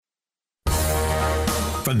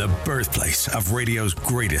from the birthplace of radio's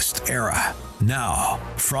greatest era. Now,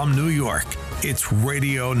 from New York, it's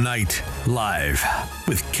Radio Night Live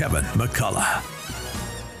with Kevin McCullough.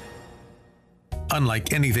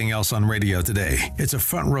 Unlike anything else on radio today, it's a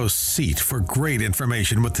front row seat for great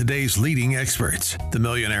information with today's leading experts. The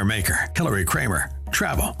Millionaire Maker, Hillary Kramer.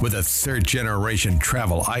 Travel with a third-generation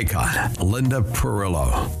travel icon, Linda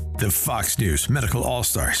Perillo. The Fox News Medical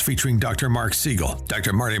All-Stars featuring Dr. Mark Siegel,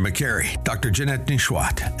 Dr. Marty McCary, Dr. Jeanette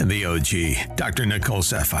Nishwat, and the OG, Dr. Nicole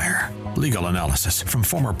Saphier. Legal analysis from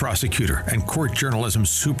former prosecutor and court journalism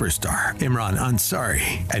superstar Imran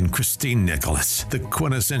Ansari and Christine Nicholas, the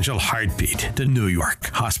quintessential heartbeat to New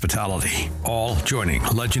York hospitality. All joining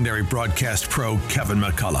legendary broadcast pro Kevin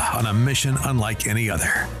McCullough on a mission unlike any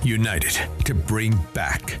other, united to bring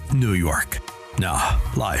back New York. Now,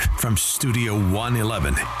 live from Studio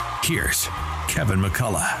 111, here's Kevin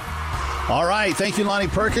McCullough. All right, thank you, Lonnie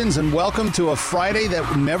Perkins, and welcome to a Friday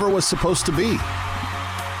that never was supposed to be.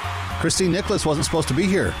 Christine Nicholas wasn't supposed to be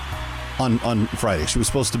here on Friday. She was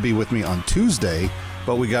supposed to be with me on Tuesday,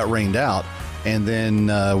 but we got rained out. And then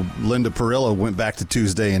Linda Perillo went back to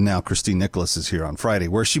Tuesday, and now Christine Nicholas is here on Friday,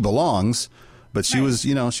 where she belongs. But she was,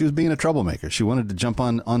 she was being a troublemaker. She wanted to jump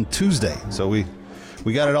on Tuesday, so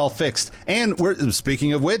we got it all fixed. And we're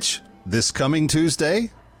speaking of which, this coming Tuesday,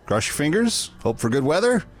 cross your fingers, hope for good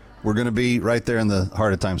weather. We're going to be right there in the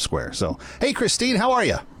heart of Times Square. So, hey, Christine, how are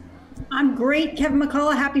you? I'm great, Kevin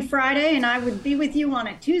McCullough. Happy Friday, and I would be with you on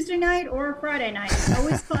a Tuesday night or a Friday night. It's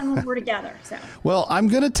always fun when we're together. So, well, I'm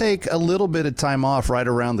going to take a little bit of time off right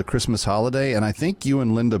around the Christmas holiday, and I think you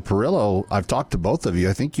and Linda Perillo, I've talked to both of you.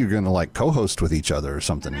 I think you're going to co-host with each other or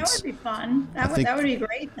something. That would be fun. That would be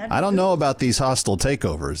great. I don't know about these hostile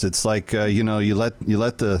takeovers. It's like you let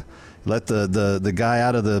the guy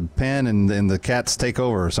out of the pen and the cats take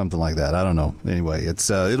over or something like that. I don't know. Anyway, it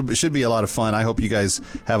should be a lot of fun. I hope you guys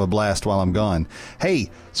have a blast while I'm gone. Hey,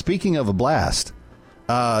 speaking of a blast,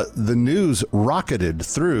 the news rocketed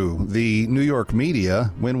through the New York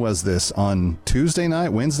media. When was this? On Wednesday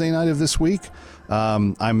night of this week?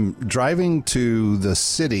 I'm driving to the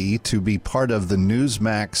city to be part of the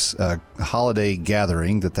Newsmax holiday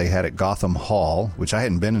gathering that they had at Gotham Hall, which I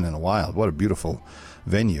hadn't been in a while. What a beautiful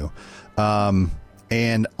venue.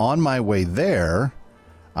 And on my way there,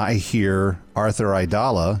 I hear Arthur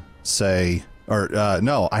Aidala say,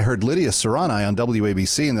 I heard Lydia Serrani on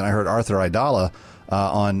WABC, and then I heard Arthur Aidala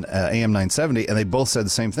on AM 970, and they both said the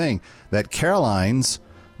same thing, that Caroline's,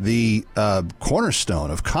 the cornerstone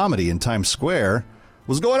of comedy in Times Square,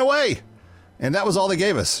 was going away. And that was all they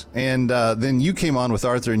gave us. And then you came on with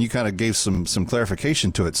Arthur, and you kind of gave some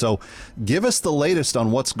clarification to it. So give us the latest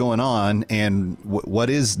on what's going on and what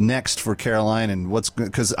is next for Caroline, and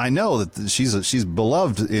because I know that she's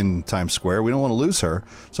beloved in Times Square. We don't want to lose her.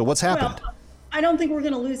 So what's happened? Well, I don't think we're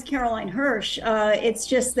going to lose Caroline Hirsch. It's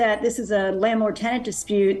just that this is a landlord-tenant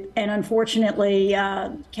dispute, and unfortunately,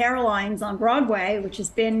 Caroline's on Broadway, which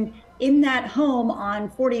has been in that home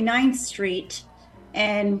on 49th Street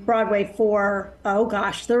and Broadway for,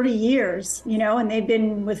 30 years, and they've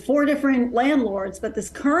been with 4 different landlords, but this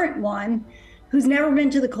current one, who's never been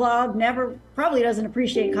to the club, probably doesn't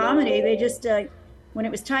appreciate comedy. They just, when it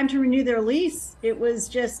was time to renew their lease, it was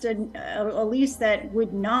just a lease that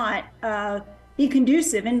would not be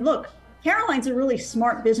conducive. And look, Caroline's a really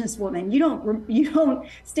smart businesswoman. You don't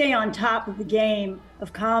stay on top of the game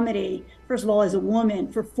of comedy, first of all, as a woman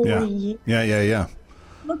for 40 years. Yeah.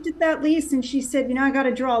 Looked at that lease and she said, I got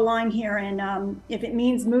to draw a line here. And if it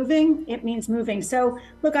means moving, it means moving. So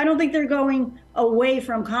look, I don't think they're going away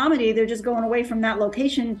from comedy. They're just going away from that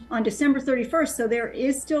location on December 31st. So there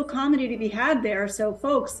is still comedy to be had there. So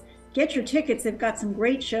folks, get your tickets. They've got some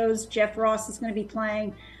great shows. Jeff Ross is going to be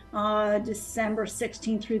playing December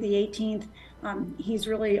 16th through the 18th. He's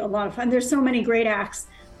really a lot of fun. There's so many great acts.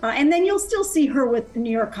 And then you'll still see her with the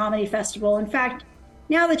New York Comedy Festival. In fact,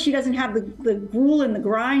 now that she doesn't have the gruel and the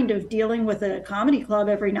grind of dealing with a comedy club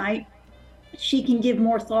every night, she can give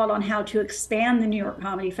more thought on how to expand the New York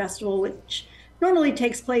Comedy Festival, which normally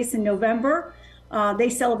takes place in November. They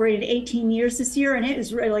celebrated 18 years this year, and it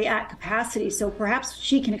is really at capacity. So perhaps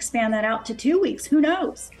she can expand that out to 2 weeks. Who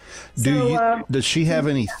knows? Does she have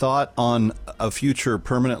any thought on a future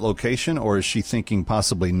permanent location, or is she thinking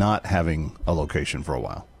possibly not having a location for a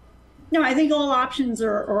while? No, I think all options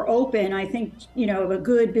are open. I think, if a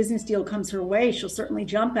good business deal comes her way, she'll certainly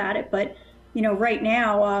jump at it. But, right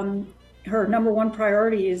now, her number one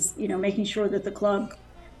priority is, making sure that the club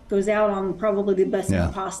goes out on probably the best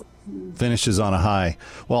note possible. Finishes on a high.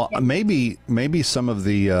 Well, maybe some of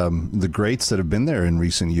the greats that have been there in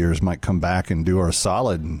recent years might come back and do her a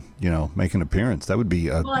solid and, make an appearance. That would be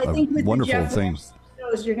a wonderful thing.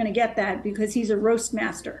 shows, you're going to get that because he's a roast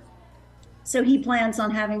master. So he plans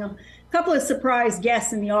on having a couple of surprise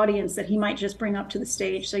guests in the audience that he might just bring up to the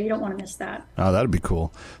stage. So you don't want to miss that. Oh, that'd be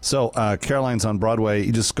cool. So Caroline's on Broadway.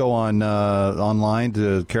 You just go on online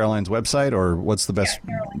to Caroline's website, or what's the best?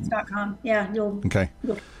 Yeah, Carolines.com. Yeah. Okay.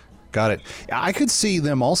 Got it. I could see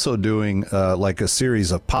them also doing like a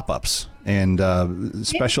series of pop-ups and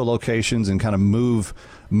special locations and kind of move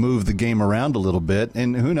the game around a little bit.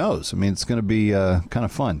 And who knows? I mean, it's going to be kind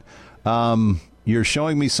of fun. You're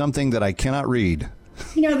showing me something that I cannot read.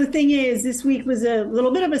 The thing is, this week was a little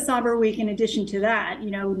bit of a somber week in addition to that,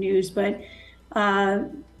 news. But,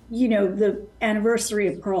 the anniversary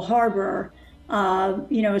of Pearl Harbor,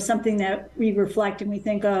 is something that we reflect and we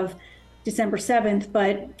think of December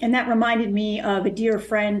 7th. And that reminded me of a dear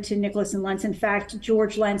friend to Nicholas and Lentz. In fact,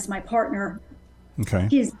 George Lentz, my partner,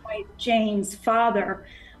 his wife Jane's father,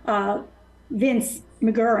 Vince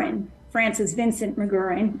McGurran, Francis Vincent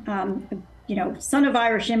McGurran, son of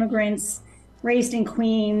Irish immigrants, raised in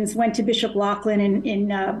Queens, went to Bishop Laughlin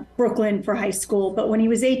in Brooklyn for high school. But when he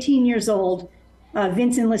was 18 years old,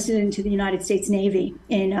 Vince enlisted into the United States Navy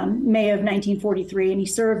in May of 1943, and he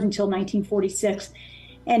served until 1946.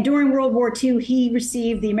 And during World War II, he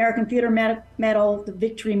received the American Theater Medal, the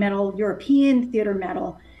Victory Medal, European Theater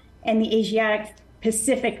Medal, and the Asiatic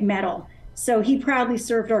Pacific Medal. So he proudly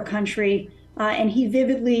served our country. And he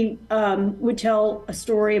vividly would tell a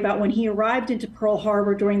story about when he arrived into Pearl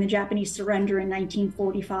Harbor during the Japanese surrender in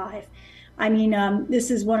 1945. I mean,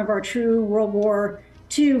 this is one of our true World War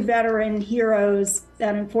II veteran heroes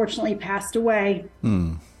that unfortunately passed away,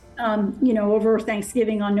 over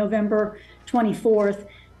Thanksgiving on November 24th.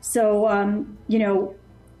 So,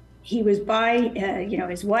 he was by,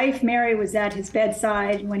 his wife, Mary, was at his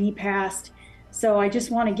bedside when he passed. So I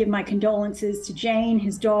just want to give my condolences to Jane,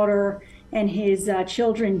 his daughter, and his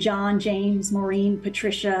children, John, James, Maureen,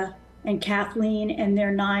 Patricia, and Kathleen, and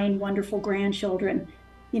their 9 wonderful grandchildren.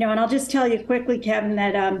 And I'll just tell you quickly, Kevin,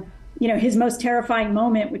 that, his most terrifying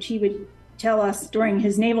moment, which he would tell us during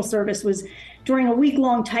his naval service, was during a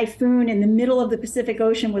week-long typhoon in the middle of the Pacific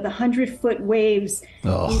Ocean with 100-foot waves,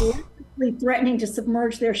 threatening to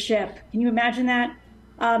submerge their ship. Can you imagine that?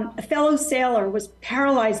 A fellow sailor was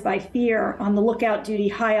paralyzed by fear on the lookout duty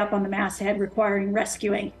high up on the masthead, requiring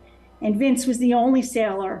rescuing. And Vince was the only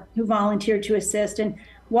sailor who volunteered to assist. And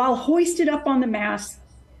while hoisted up on the mast,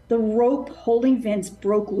 the rope holding Vince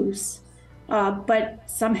broke loose. But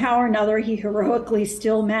somehow or another, he heroically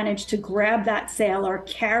still managed to grab that sailor,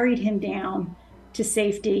 carried him down to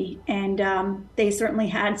safety. And they certainly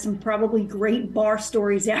had some probably great bar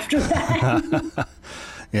stories after that.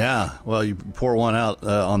 Yeah, well, you pour one out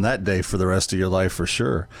on that day for the rest of your life for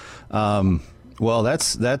sure. Well,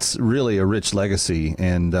 that's really a rich legacy,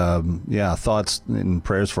 and thoughts and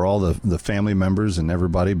prayers for all the family members and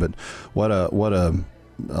everybody. But what a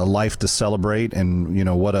life to celebrate,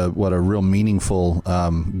 and what a real meaningful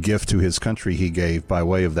gift to his country he gave by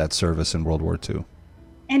way of that service in World War II.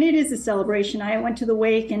 And it is a celebration. I went to the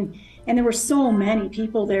wake, and there were so many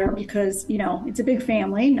people there because it's a big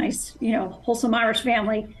family, nice wholesome Irish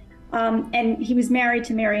family. And he was married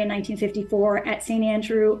to Mary in 1954 at St.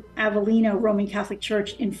 Andrew Avellino Roman Catholic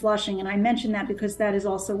Church in Flushing. And I mentioned that because that is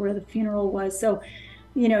also where the funeral was. So,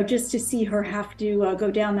 just to see her have to go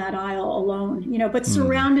down that aisle alone, but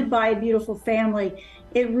surrounded by a beautiful family,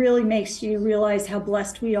 it really makes you realize how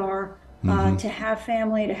blessed we are to have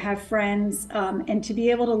family, to have friends, and to be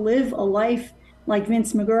able to live a life like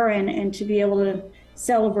Vince McGurran and to be able to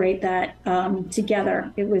celebrate that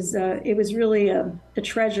together. It was really a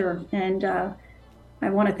treasure, and I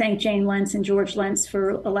want to thank Jane Lentz and George Lentz for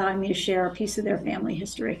allowing me to share a piece of their family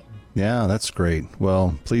history. Yeah, that's great.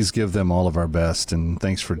 Well, please give them all of our best, and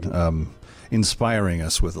thanks for inspiring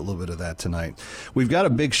us with a little bit of that tonight. We've got a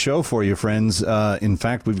big show for you, friends. In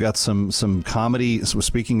fact, we've got some comedy. So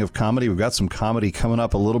speaking of comedy, we've got some comedy coming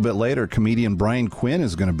up a little bit later. Comedian Brian Quinn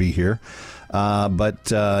is going to be here.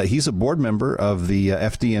 But he's a board member of the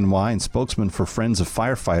FDNY and spokesman for Friends of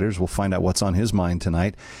Firefighters. We'll find out what's on his mind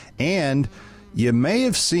tonight. And you may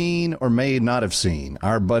have seen or may not have seen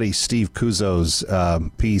our buddy Steve Kuzo's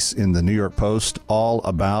piece in the New York Post all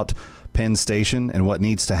about Penn Station and what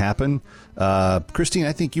needs to happen. Christine,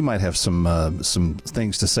 I think you might have some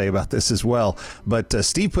things to say about this as well. But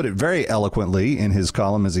Steve put it very eloquently in his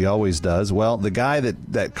column, as he always does. Well, the guy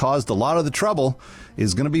that caused a lot of the trouble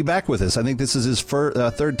is going to be back with us. I think this is his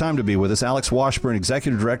third time to be with us. Alex Washburn,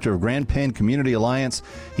 Executive Director of Grand Penn Community Alliance.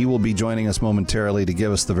 He will be joining us momentarily to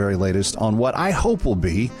give us the very latest on what I hope will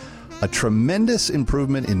be a tremendous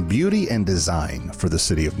improvement in beauty and design for the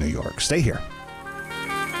city of New York. Stay here.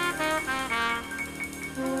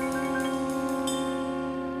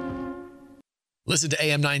 Listen to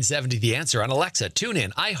AM 970 The Answer on Alexa,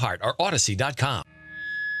 TuneIn, iHeart, or Odyssey.com.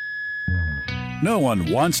 No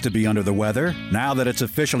one wants to be under the weather. Now that it's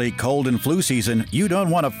officially cold and flu season, you don't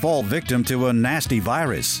want to fall victim to a nasty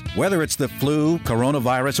virus. Whether it's the flu,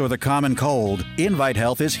 coronavirus, or the common cold, Invite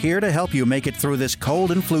Health is here to help you make it through this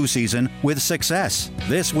cold and flu season with success.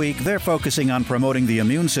 This week, they're focusing on promoting the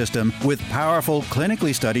immune system with powerful,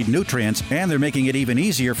 clinically studied nutrients, and they're making it even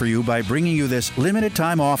easier for you by bringing you this limited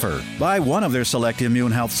time offer. Buy one of their select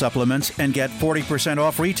immune health supplements and get 40%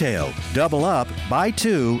 off retail. Double up, buy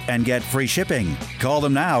two, and get free shipping. Call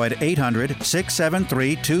them now at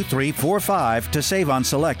 800-673-2345 to save on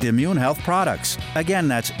select immune health products. Again,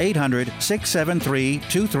 that's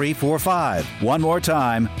 800-673-2345. One more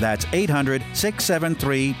time, that's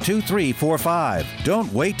 800-673-2345.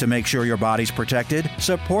 Don't wait to make sure your body's protected.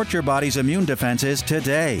 Support your body's immune defenses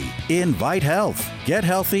today. Invite Health. Get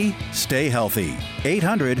healthy, stay healthy.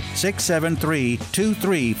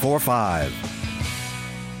 800-673-2345.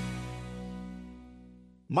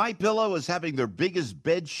 MyPillow is having their biggest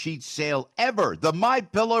bed sheet sale ever. The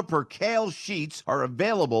MyPillow Percale sheets are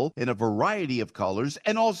available in a variety of colors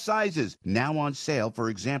and all sizes. Now on sale, for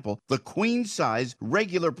example, the queen size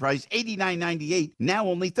regular price $89.98, now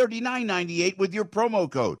only $39.98 with your promo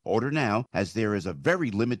code. Order now, as there is a very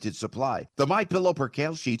limited supply. The MyPillow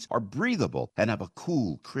Percale sheets are breathable and have a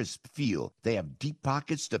cool, crisp feel. They have deep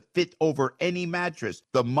pockets to fit over any mattress.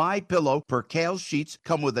 The MyPillow Percale sheets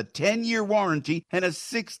come with a 10-year warranty and a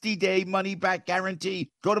 60-day money-back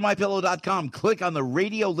guarantee. Go to MyPillow.com, click on the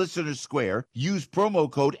radio listener square, use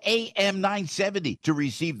promo code AM970 to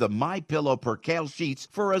receive the MyPillow Percale sheets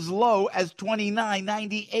for as low as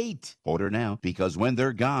 $29.98. Order now, because when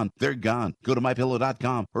they're gone, they're gone. Go to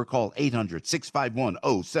MyPillow.com or call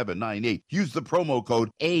 800-651-0798. Use the promo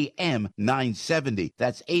code AM970.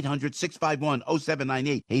 That's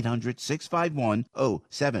 800-651-0798.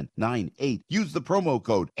 800-651-0798. Use the promo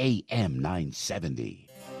code AM970.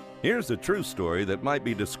 Here's a true story that might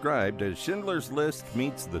be described as Schindler's List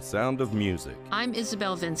meets The Sound of Music. I'm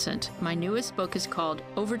Isabel Vincent. My newest book is called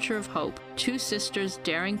Overture of Hope, Two Sisters'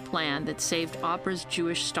 Daring Plan That Saved Opera's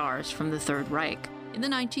Jewish Stars from the Third Reich. In the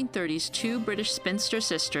 1930s, two British spinster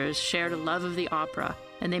sisters shared a love of the opera,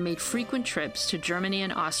 and they made frequent trips to Germany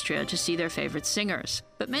and Austria to see their favorite singers.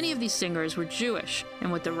 But many of these singers were Jewish,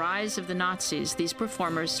 and with the rise of the Nazis, these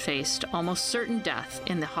performers faced almost certain death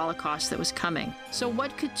in the Holocaust that was coming. So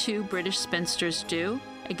what could two British spinsters do?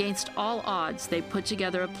 Against all odds, they put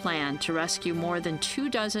together a plan to rescue more than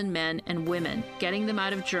 24 men and women, getting them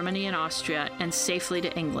out of Germany and Austria and safely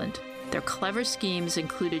to England. Their clever schemes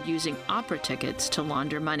included using opera tickets to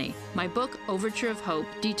launder money. My book, Overture of Hope,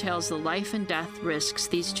 details the life and death risks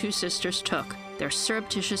these two sisters took. Their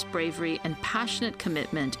surreptitious bravery and passionate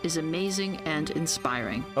commitment is amazing and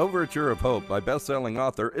inspiring. Overture of Hope by best-selling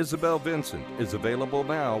author Isabel Vincent is available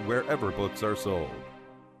now wherever books are sold.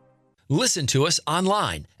 Listen to us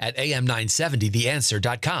online at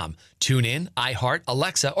am970theanswer.com. Tune in, iHeart,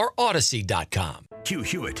 Alexa, or Odyssey.com. Hugh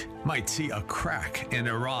Hewitt might see a crack in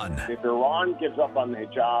Iran. If Iran gives up on the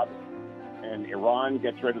hijab and Iran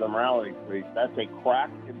gets rid of the morality police, that's a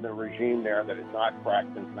crack in the regime there that is not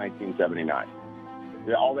cracked since 1979.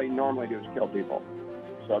 All they normally do is kill people.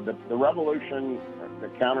 So the revolution, the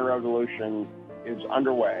counter-revolution is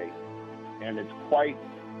underway, and it's quite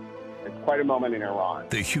a moment in Iran.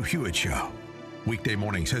 The Hugh Hewitt Show. Weekday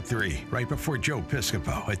mornings at 3, right before Joe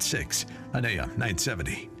Piscopo at 6 on AM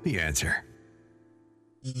 970. The Answer.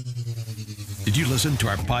 Did you listen to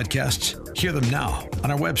our podcasts? Hear them now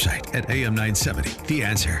on our website at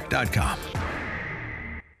am970theanswer.com.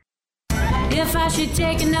 If I should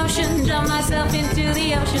take a notion, dump myself into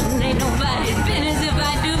the ocean, ain't nobody's business if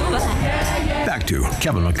I do. Back to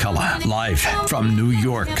Kevin McCullough, live from New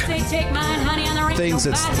York. Things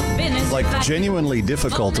that's like genuinely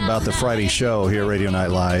difficult about the Friday show here at Radio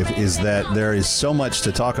Night Live is that there is so much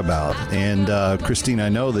to talk about. And Christine, I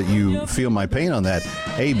know that you feel my pain on that.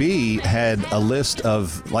 AB had a list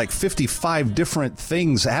of like 55 different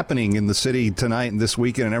things happening in the city tonight and this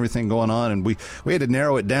weekend and everything going on. And we had to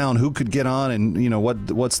narrow it down who could get on and, you know,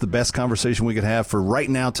 what's the best conversation we could have for right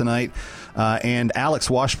now tonight. And Alex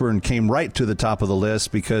Washburn came right to the top of the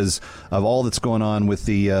list because of all that's going on with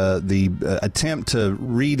the attempt to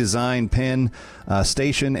redesign Penn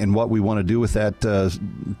Station and what we want to do with that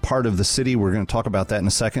part of the city. We're going to talk about that in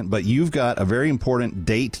a second. But you've got a very important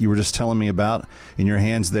date you were just telling me about in your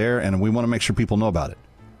hands there, and we want to make sure people know about it.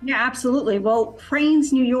 Yeah, absolutely. Well,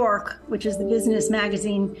 Crain's New York, which is the business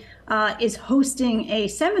magazine, is hosting a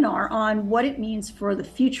seminar on what it means for the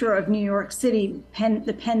future of New York City,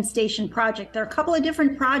 the Penn Station project. There are a couple of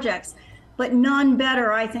different projects but none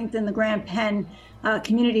better, I think, than the Grand Penn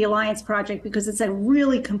Community Alliance project, because it's a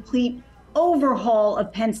really complete overhaul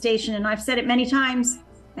of Penn Station. And I've said it many times.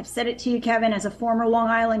 I've said it to you, Kevin, as a former Long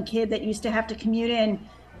Island kid that used to have to commute in.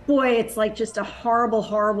 Boy, it's like just a horrible,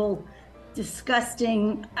 horrible,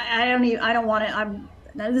 disgusting. I don't want to.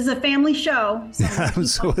 This is a family show.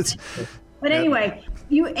 But anyway,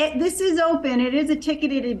 this is open. It is a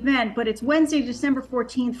ticketed event, but it's Wednesday, December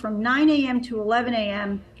 14th from 9 a.m. to 11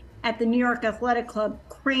 a.m. at the New York Athletic Club.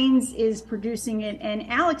 Cranes is producing it, and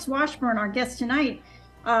Alex Washburn, our guest tonight,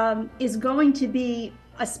 is going to be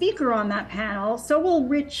a speaker on that panel. So will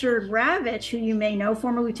Richard Ravitch, who you may know,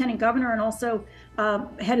 former lieutenant governor and also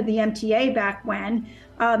head of the MTA back when.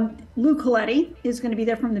 Lou Coletti is going to be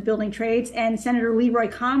there from the building trades, and Senator Leroy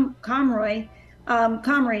Comrie.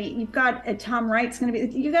 You've got Tom Wright's going to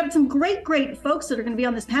be. You've got some great folks that are going to be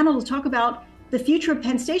on this panel to talk about the future of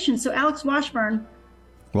Penn Station. So Alex Washburn,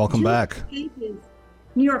 welcome back. New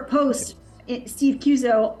York Post, Steve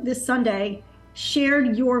Cuso this Sunday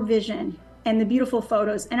shared your vision and the beautiful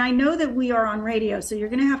photos. And I know that we are on radio, so you're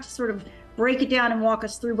going to have to sort of break it down and walk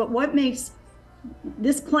us through. But what makes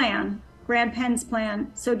this plan, Grand Penn's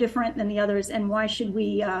plan, so different than the others, and why should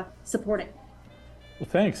we support it? Well,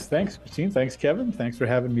 thanks, Christine. Thanks, Kevin. Thanks for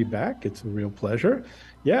having me back. It's a real pleasure.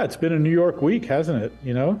 Yeah, it's been a New York week, hasn't it?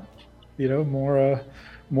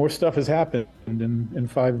 More stuff has happened in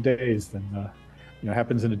 5 days than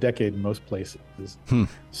happens in a decade in most places.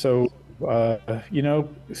 So,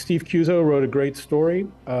 Steve Cuso wrote a great story,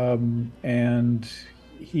 and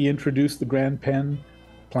he introduced the Grand Penn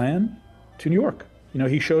plan to New York.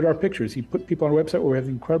 He showed our pictures. He put people on a website where we have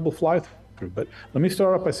the incredible fly-through. But let me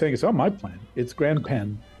start off by saying it's not my plan. It's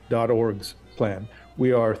grandpenn.org's plan.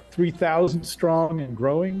 We are 3,000 strong and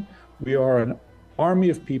growing. We are an army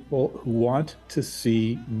of people who want to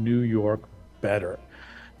see New York better.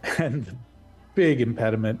 And the big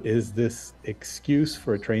impediment is this excuse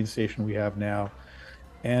for a train station we have now.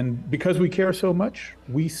 And because we care so much,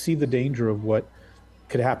 we see the danger of what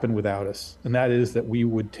could happen without us. And that is that we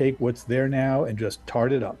would take what's there now and just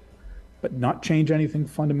tart it up, but not change anything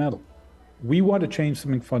fundamental. We want to change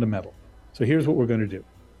something fundamental. So here's what we're going to do.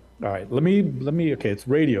 All right, let me, okay, it's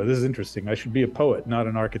radio. This is interesting. I should be a poet, not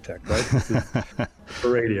an architect, right? This is for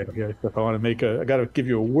radio. Okay? If I want to I got to give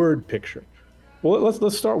you a word picture. Well,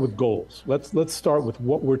 let's start with goals. Let's start with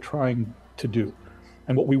what we're trying to do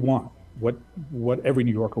and what we want, what every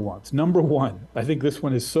New Yorker wants. Number one, I think this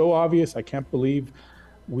one is so obvious. I can't believe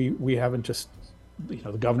we haven't just,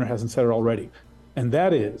 the governor hasn't said it already. And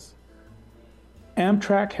that is,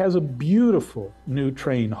 Amtrak has a beautiful new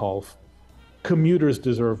train hall. Commuters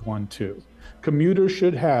deserve one too. Commuters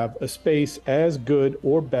should have a space as good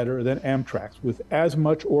or better than Amtrak's, with as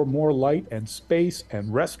much or more light and space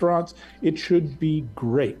and restaurants. It should be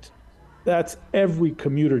great. Every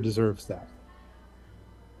commuter deserves that.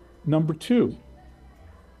 Number two,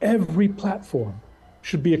 every platform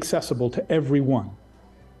should be accessible to everyone.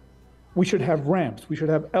 We should have ramps. We should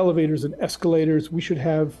have elevators and escalators. We should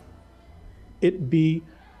have it be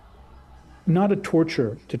not a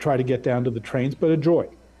torture to try to get down to the trains, but a joy.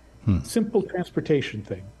 Simple transportation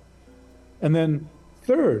thing. And then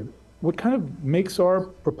third, what kind of makes our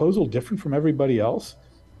proposal different from everybody else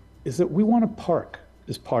is that we want a park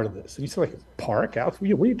as part of this. And you say, like, a park? Alex, what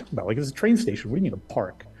are you talking about? Like, it's a train station. What do you mean a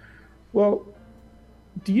park? Well,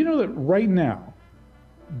 do you know that right now,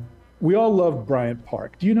 we all love Bryant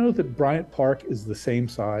Park. Do you know that Bryant Park is the same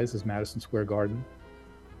size as Madison Square Garden?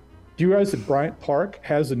 Do you realize that Bryant Park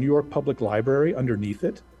has a New York Public Library underneath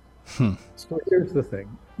it? So here's the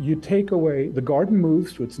thing. You take away, the garden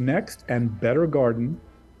moves to its next and better garden,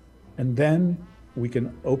 and then we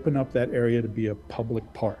can open up that area to be a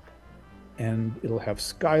public park. And it'll have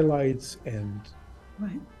skylights and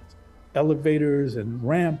elevators and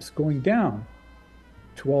ramps going down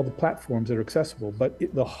to all the platforms that are accessible. But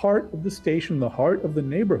the heart of the station, the heart of the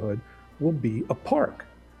neighborhood will be a park.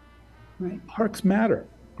 Parks matter.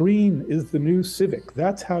 Green is the new civic.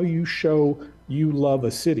 That's how you show you love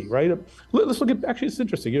a city, right? Let's look at, actually, it's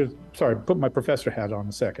interesting. Sorry, put my professor hat on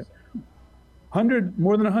a second.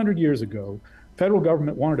 More than 100 years ago, federal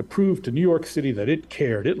government wanted to prove to New York City that it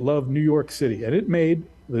cared. It loved New York City, and it made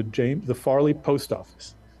the Farley Post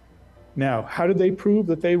Office. Now, how did they prove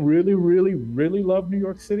that they really, really, really loved New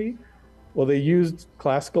York City? Well, they used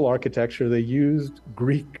classical architecture. They used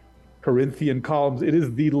Greek Corinthian columns. It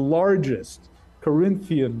is the largest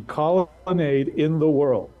Corinthian colonnade in the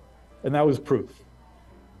world. And that was proof.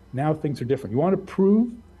 Now things are different. You want to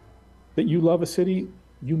prove that you love a city,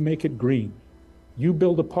 you make it green. You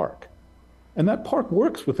build a park. And that park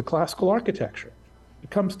works with the classical architecture. It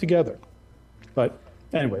comes together. But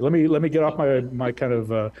Anyway, let me get off my kind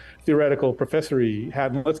of theoretical professory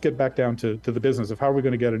hat, and let's get back down to the business of how we're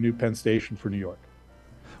going to get a new Penn Station for New York.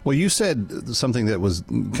 Well, you said something that was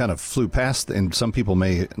kind of flew past, and some people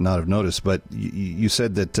may not have noticed, but you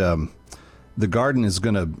said that the Garden is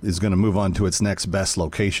gonna move on to its next best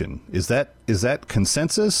location. Is that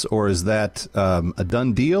consensus, or is that a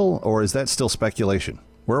done deal, or is that still speculation?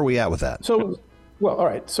 Where are we at with that? So, well, all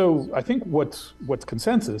right. So I think what's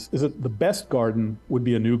consensus is that the best Garden would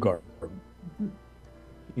be a new Garden.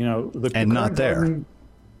 You know, and not there. Garden,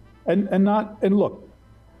 and look.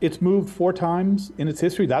 It's moved 4 times in its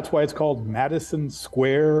history. That's why it's called Madison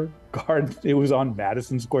Square Garden. It was on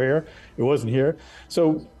Madison Square. It wasn't here.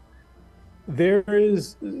 So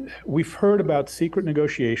we've heard about secret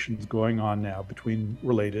negotiations going on now between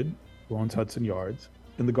Related, Lawrence Hudson Yards,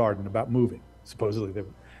 and the Garden about moving. Supposedly,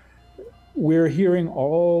 we're hearing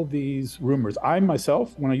all these rumors. I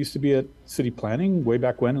myself, when I used to be at city planning way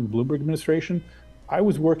back when in the Bloomberg administration, I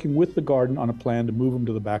was working with the Garden on a plan to move them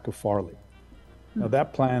to the back of Farley. Now,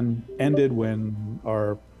 that plan ended when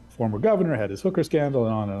our former governor had his hooker scandal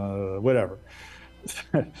and on whatever.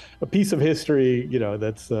 A piece of history, you know,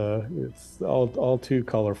 that's it's all too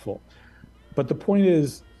colorful. But the point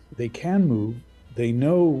is, they can move. They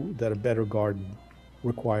know that a better Garden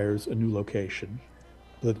requires a new location.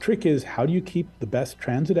 The trick is, how do you keep the best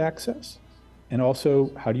transit access? And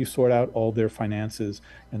also, how do you sort out all their finances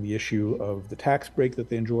and the issue of the tax break that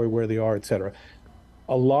they enjoy, where they are, et cetera?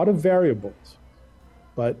 A lot of variables.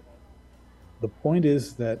 But the point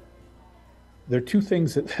is that there are 2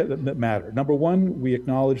 things that matter. Number 1, we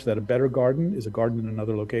acknowledge that a better Garden is a Garden in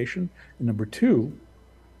another location. And number 2,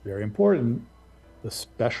 very important, the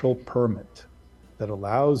special permit that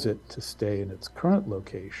allows it to stay in its current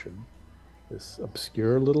location, this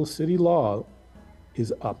obscure little city law,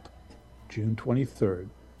 is up June 23rd,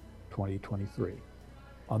 2023.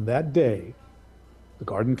 On that day, the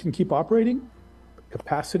Garden can keep operating, but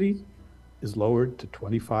capacity is lowered to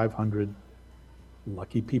 2,500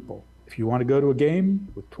 lucky people. If you want to go to a game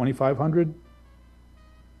with 2,500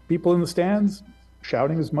 people in the stands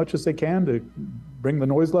shouting as much as they can to bring the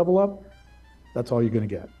noise level up, that's all you're going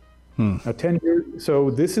to get. Now, 10 years. So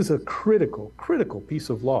this is a critical piece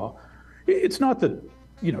of law. It's not that,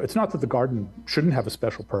 it's not that the Garden shouldn't have a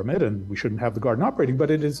special permit and we shouldn't have the Garden operating, but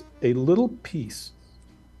it is a little piece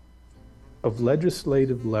of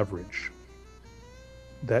legislative leverage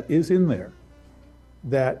that is in there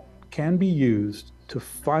that can be used to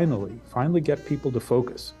finally get people to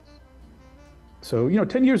focus. So,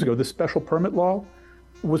 10 years ago, this special permit law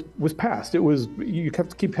was passed. You have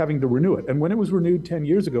to keep having to renew it. And when it was renewed 10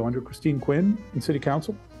 years ago under Christine Quinn in City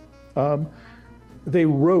Council, they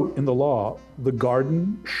wrote in the law, the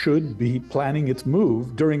Garden should be planning its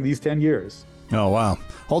move during these 10 years. Oh, wow.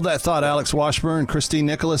 Hold that thought, Alex Washburn, Christine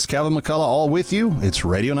Nicholas, Calvin McCullough, all with you. It's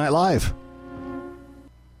Radio Night Live.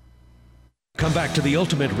 Come back to the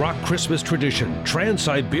ultimate rock Christmas tradition,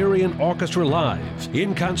 Trans-Siberian Orchestra Live.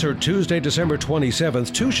 In concert Tuesday, December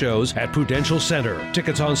 27th, 2 shows at Prudential Center.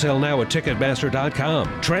 Tickets on sale now at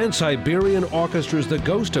Ticketmaster.com. Trans-Siberian Orchestra's The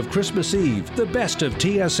Ghost of Christmas Eve, the best of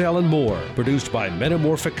TSL and more. Produced by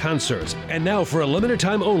Metamorphic Concerts. And now for a limited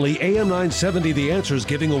time only, AM 970 The Answer's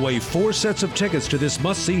giving away 4 sets of tickets to this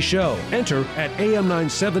must-see show. Enter at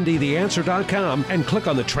AM970TheAnswer.com and click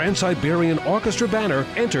on the Trans-Siberian Orchestra banner.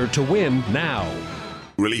 Enter to win now.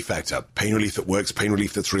 Relief Factor. Pain relief that works, pain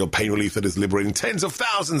relief that's real, pain relief that is liberating tens of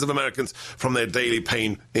thousands of Americans from their daily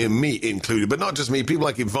pain, me included. But not just me, people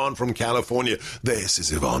like Yvonne from California. This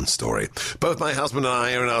is Yvonne's story. Both my husband and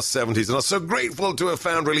I are in our 70s and are so grateful to have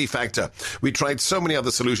found Relief Factor. We tried so many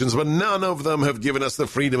other solutions, but none of them have given us the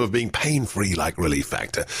freedom of being pain-free like Relief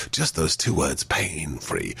Factor. Just those 2 words,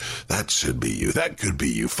 pain-free. That should be you. That could be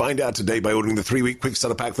you. Find out today by ordering the 3-week quick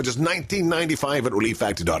starter pack for just $19.95 at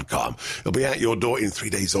ReliefFactor.com. It'll be at your door in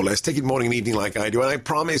 3 days or less. Take it morning and evening like I do, and I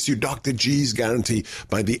promise you, Dr. G's guarantee,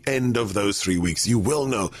 by the end of those 3 weeks, you will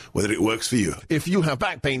know whether it works for you. If you have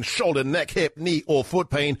back pain, shoulder, neck, hip, knee, or foot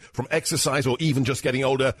pain from exercise or even just getting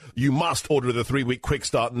older, you must order the 3-week quick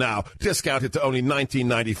start now. Discount it to only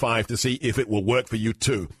 $19.95 to see if it will work for you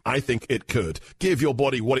too. I think it could. Give your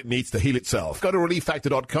body what it needs to heal itself. Go to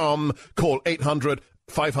ReliefFactor.com, call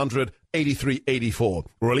 800-500-8384.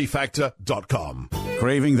 ReliefFactor.com.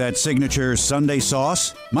 Craving that signature Sunday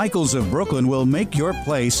sauce? Michael's of Brooklyn will make your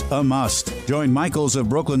place a must. Join Michael's of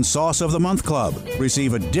Brooklyn Sauce of the Month Club.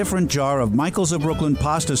 Receive a different jar of Michael's of Brooklyn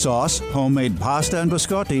pasta sauce, homemade pasta and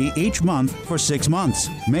biscotti each month for 6 months.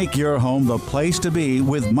 Make your home the place to be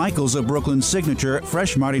with Michael's of Brooklyn's signature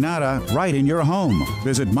fresh marinara right in your home.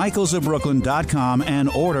 Visit michaelsofbrooklyn.com and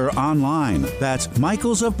order online. That's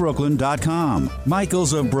michaelsofbrooklyn.com.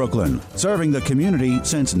 Michael's of Brooklyn, serving the community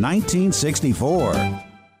since 1964.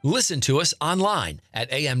 Listen to us online at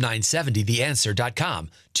am970theanswer.com.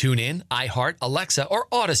 Tune in, iHeart, Alexa, or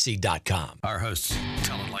Odyssey.com. Our hosts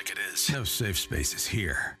tell it like it is. No safe spaces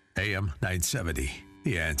here. AM 970,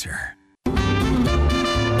 The Answer.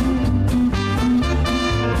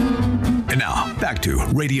 And now, back to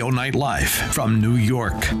Radio Night Live from New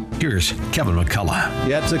York. Here's Kevin McCullough.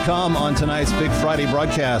 Yet to come on tonight's Big Friday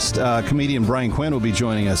broadcast, comedian Brian Quinn will be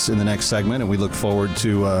joining us in the next segment, and we look forward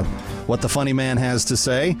to what the funny man has to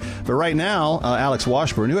say. But right now, Alex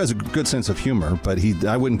Washburn, who has a good sense of humor, but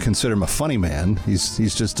I wouldn't consider him a funny man.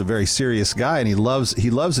 He's just a very serious guy, and he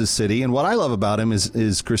loves his city. And what I love about him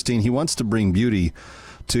is Christine, he wants to bring beauty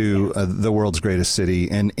to the world's greatest city,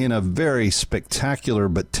 and in a very spectacular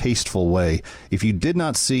but tasteful way. If you did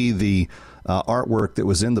not see the artwork that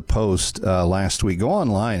was in the Post last week, go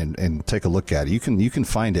online and take a look at it. You can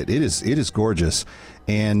find it. It is gorgeous,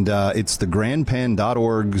 and it's the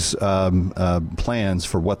grandpenn.org's plans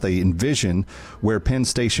for what they envision where Penn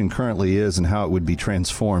Station currently is and how it would be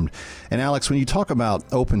transformed. And Alex, when you talk about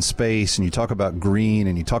open space and you talk about green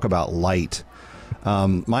and you talk about light,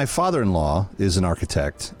 my father-in-law is an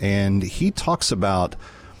architect, and he talks about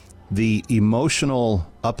the emotional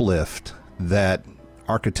uplift that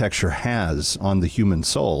architecture has on the human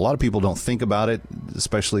soul. A lot of people don't think about it,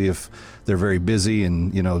 especially if they're very busy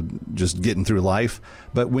and, just getting through life.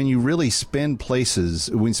 But when you really spend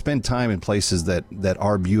time in places that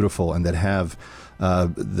are beautiful and that have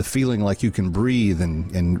the feeling like you can breathe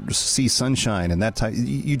and see sunshine and that type,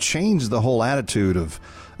 you change the whole attitude of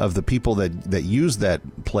the people that use that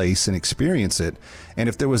place and experience it. And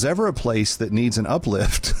if there was ever a place that needs an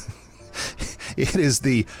uplift, it is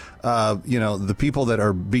the people that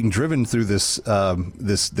are being driven through this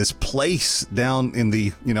place down in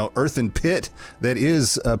the earthen pit that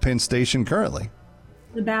is Penn Station currently.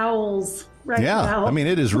 The bowels, right? Yeah, bowels. I mean,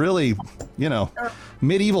 it is really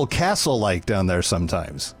medieval castle-like down there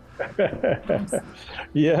sometimes.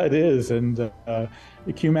 Yeah, it is. And can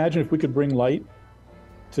you imagine if we could bring light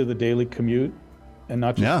to the daily commute, and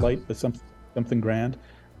not just light, but something grand?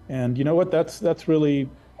 And you know what? That's really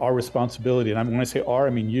our responsibility. And when I say our, I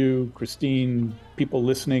mean you, Christine, people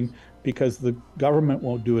listening, because the government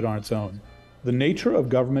won't do it on its own. The nature of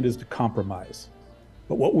government is to compromise.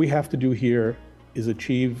 But what we have to do here is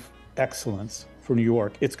achieve excellence for New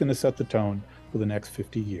York. It's going to set the tone for the next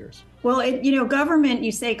 50 years. Well, government,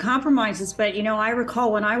 you say compromises, but, I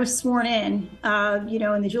recall when I was sworn in, in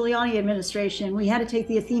the Giuliani administration, we had to take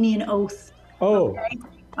the Athenian oath. Oh. Okay?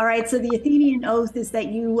 All right. So the Athenian oath is that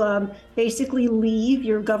you basically leave.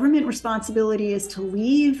 Your government responsibility is to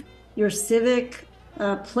leave your civic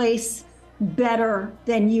place better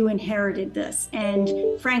than you inherited this.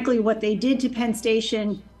 And frankly, what they did to Penn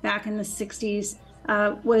Station back in the 60s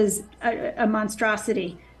was a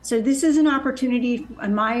monstrosity. So this is an opportunity,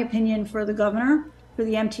 in my opinion, for the governor, for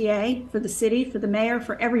the MTA, for the city, for the mayor,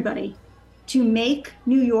 for everybody to make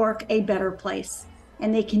New York a better place.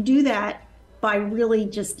 And they can do that by really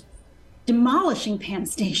just demolishing Penn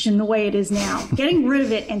Station the way it is now, getting rid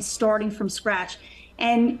of it and starting from scratch,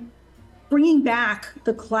 and bringing back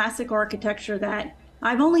the classic architecture that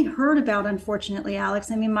I've only heard about, unfortunately, Alex.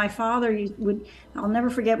 I mean, my father I'll never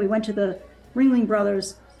forget, we went to the Ringling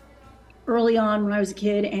Brothers early on when I was a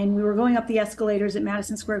kid, and we were going up the escalators at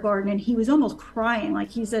Madison Square Garden, and he was almost crying.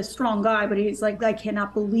 Like, he's a strong guy, but he's like, I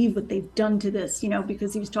cannot believe what they've done to this,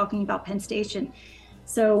 because he was talking about Penn Station.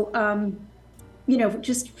 So,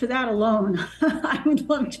 just for that alone, I would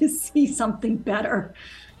love to see something better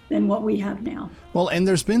than what we have now. Well, and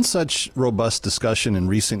there's been such robust discussion in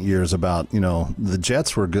recent years about, the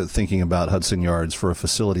Jets were thinking about Hudson Yards for a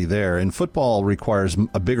facility there, and football requires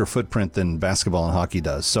a bigger footprint than basketball and hockey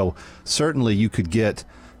does. So certainly you could get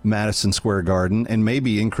Madison Square Garden and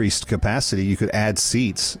maybe increased capacity. You could add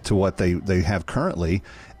seats to what they have currently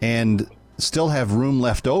and still have room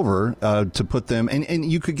left over to put them,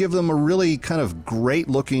 and you could give them a really kind of great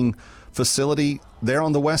looking facility there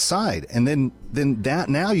on the west side, and then that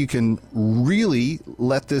now you can really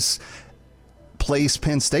let this place,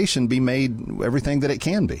 Penn Station, be made everything that it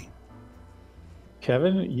can be.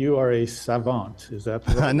 Kevin, you are a savant. Is that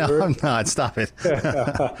the right No, word? I'm not. Stop it.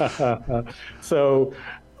 So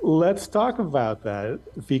Let's talk about that,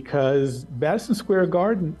 because Madison Square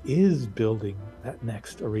Garden is building that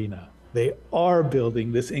next arena. They are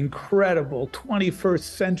building this incredible 21st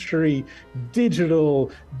century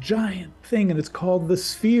digital giant thing, and it's called the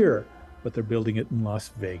Sphere, but they're building it in Las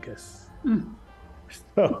Vegas.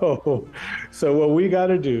 So what we got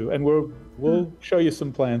to do, and we'll show you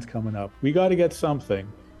some plans coming up, we got to get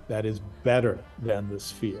something that is better than the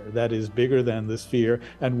Sphere, that is bigger than the Sphere.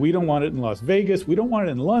 And we don't want it in Las Vegas. We don't want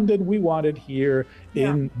it in London. We want it here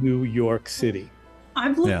in New York City.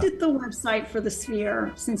 I've looked at the website for the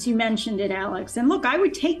Sphere since you mentioned it, Alex. And look, I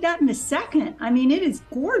would take that in a second. I mean, it is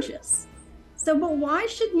gorgeous. So, but why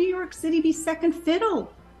should New York City be second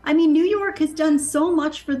fiddle? I mean, New York has done so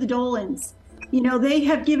much for the Dolans. You know, they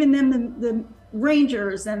have given them the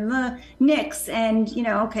Rangers and the Knicks, and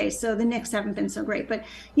okay, so the Knicks haven't been so great, but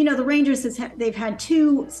the Rangers they've had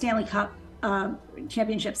 2 Stanley Cup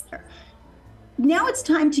championships there. Now it's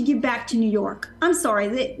time to give back to New York. I'm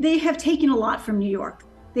sorry, they have taken a lot from New York.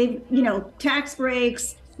 They've tax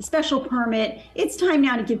breaks, the special permit. It's time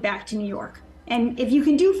now to give back to New York. And if you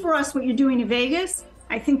can do for us what you're doing in Vegas,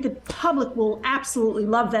 I think the public will absolutely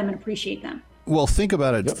love them and appreciate them. Well, think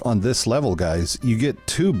about it on this level, guys. You get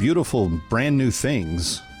 2 beautiful, brand new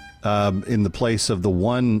things in the place of the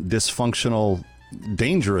one dysfunctional,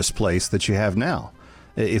 dangerous place that you have now,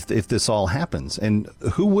 if this all happens. And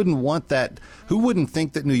who wouldn't want that? Who wouldn't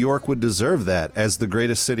think that New York would deserve that as the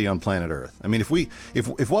greatest city on planet Earth? I mean,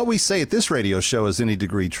 if what we say at this radio show is any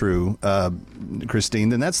degree true, Christine,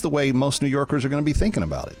 then that's the way most New Yorkers are going to be thinking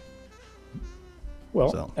about it.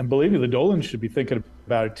 Well, and believe me, the Dolans should be thinking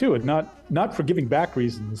about it too, and not for giving back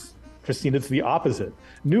reasons, Christine. It's the opposite.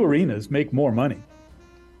 New arenas make more money.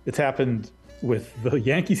 It's happened with the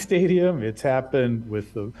Yankee Stadium. It's happened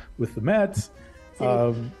with the Mets.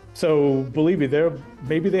 So believe me,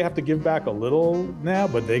 maybe they have to give back a little now,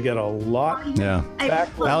 but they get a lot back.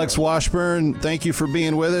 Alex Washburn, thank you for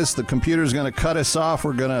being with us. The computer's going to cut us off.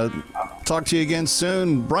 We're going to talk to you again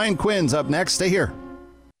soon. Brian Quinn's up next. Stay here.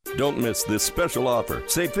 Don't miss this special offer.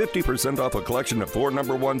 Save 50% off a collection of 4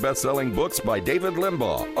 #1 best-selling books by David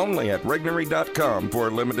Limbaugh, only at Regnery.com for a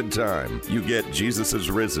limited time. You get Jesus is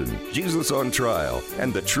Risen, Jesus on Trial,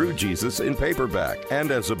 and The True Jesus in paperback. And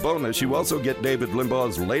as a bonus, you also get David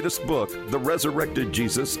Limbaugh's latest book, The Resurrected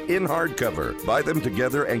Jesus, in hardcover. Buy them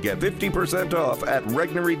together and get 50% off at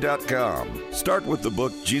Regnery.com. Start with the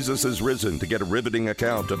book Jesus is Risen to get a riveting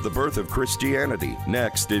account of the birth of Christianity.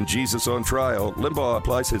 Next, in Jesus on Trial, Limbaugh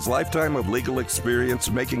applies his lifetime of legal experience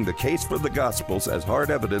making the case for the Gospels as hard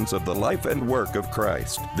evidence of the life and work of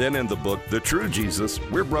Christ. Then in the book, The True Jesus,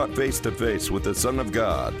 we're brought face to face with the Son of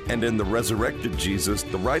God. And in The Resurrected Jesus,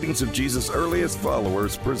 the writings of Jesus' earliest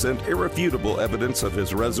followers present irrefutable evidence of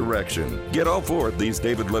his resurrection. Get all 4 of these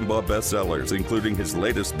David Limbaugh bestsellers, including his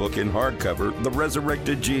latest book in hardcover, The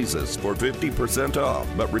Resurrected Jesus, for 50% off.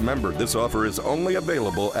 But remember, this offer is only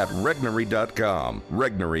available at Regnery.com.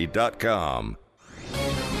 Regnery.com.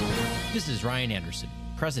 This is Ryan Anderson,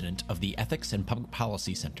 president of the Ethics and Public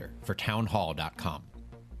Policy Center for townhall.com.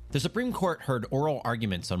 The Supreme Court heard oral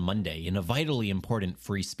arguments on Monday in a vitally important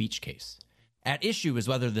free speech case. At issue is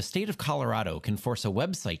whether the state of Colorado can force a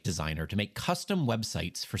website designer to make custom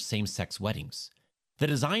websites for same-sex weddings. The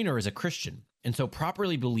designer is a Christian, and so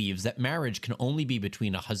properly believes that marriage can only be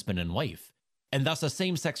between a husband and wife, and thus a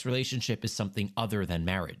same-sex relationship is something other than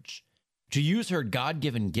marriage. To use her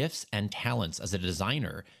God-given gifts and talents as a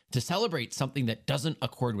designer to celebrate something that doesn't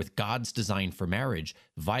accord with God's design for marriage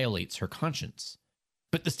violates her conscience.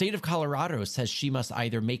 But the state of Colorado says she must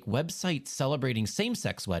either make websites celebrating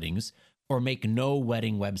same-sex weddings or make no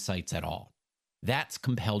wedding websites at all. That's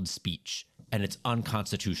compelled speech, and it's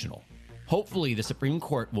unconstitutional. Hopefully, the Supreme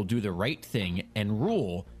Court will do the right thing and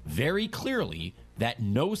rule very clearly that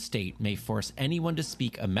no state may force anyone to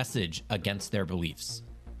speak a message against their beliefs.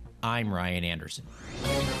 I'm Ryan Anderson.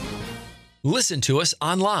 Listen to us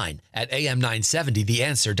online at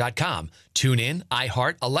am970theanswer.com. Tune in,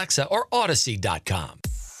 iHeart, Alexa, or Odyssey.com.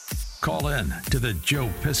 Call in to the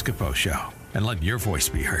Joe Piscopo Show and let your voice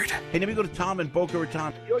be heard. Hey, let me go to Tom in Boca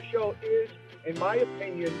Raton. Your show is, in my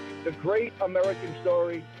opinion, the great American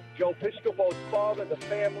story. Joe Piscopo's father, the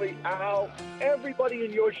family, Al, everybody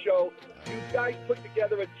in your show. You guys put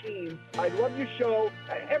together a team. I love your show.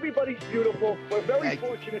 Everybody's beautiful. We're very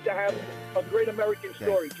fortunate to have a great American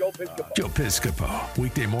story. Joe Piscopo. Joe Piscopo,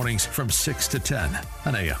 weekday mornings from 6 to 10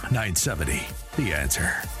 on AM 970. The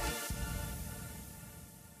Answer.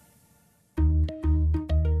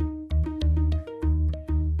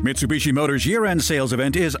 Mitsubishi Motors year-end sales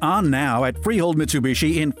event is on now at Freehold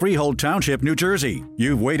Mitsubishi in Freehold Township, New Jersey.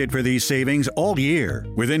 You've waited for these savings all year.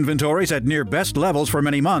 With inventories at near best levels for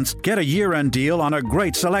many months, get a year-end deal on a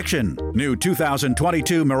great selection. New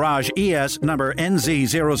 2022 Mirage ES number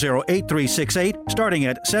NZ008368 starting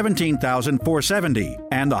at $17,470.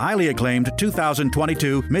 And the highly acclaimed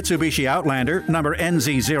 2022 Mitsubishi Outlander number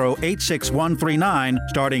NZ086139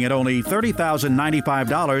 starting at only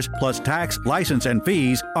 $30,095 plus tax, license, and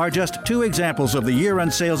fees are just two examples of the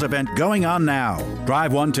year-end sales event going on now.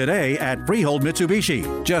 Drive one today at Freehold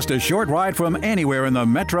Mitsubishi. Just a short ride from anywhere in the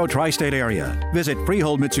Metro Tri-State area. Visit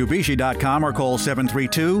freeholdmitsubishi.com or call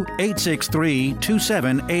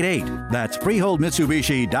 732-863-2788. That's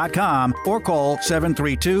freeholdmitsubishi.com or call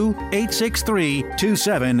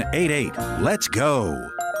 732-863-2788. Let's go.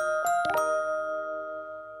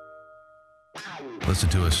 Listen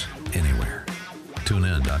to us anywhere.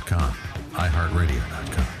 TuneIn.com.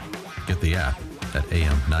 iHeartRadio.com. Get the app at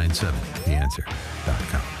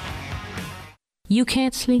AM970theanswer.com. You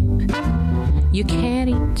can't sleep, you can't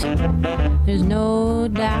eat, there's no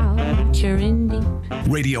doubt you're in deep.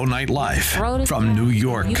 Radio Night Live from New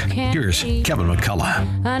York. Here's Kevin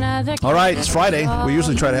McCullough. All right, it's Friday. We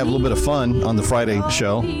usually try to have a little bit of fun on the Friday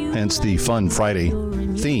show, hence the Fun Friday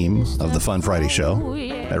theme of the Fun Friday show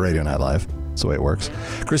at Radio Night Live. That's the way it works.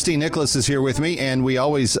 Christine Nicholas is here with me, and we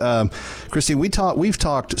always, Christine, we've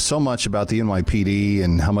talked so much about the NYPD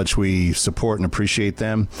and how much we support and appreciate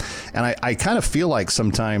them, and I kind of feel like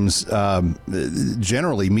sometimes,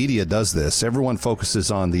 generally, media does this. Everyone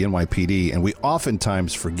focuses on the NYPD, and we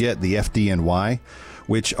oftentimes forget the FDNY,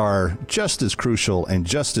 which are just as crucial and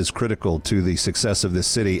just as critical to the success of this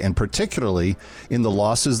city, and particularly in the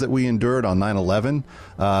losses that we endured on 9/11.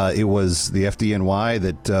 It was the FDNY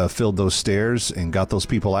that filled those stairs and got those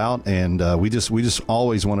people out, and we just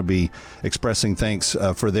always want to be expressing thanks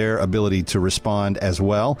for their ability to respond as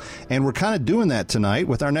well. And we're kind of doing that tonight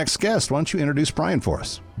with our next guest. Why don't you introduce Brian for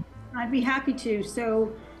us? I'd be happy to.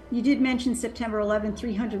 So you did mention September 11th,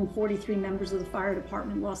 343 members of the fire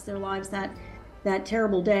department lost their lives that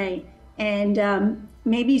terrible day. And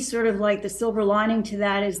maybe sort of like the silver lining to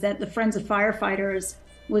that is that the Friends of Firefighters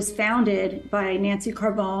was founded by Nancy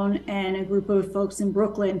Carbone and a group of folks in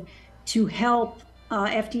Brooklyn to help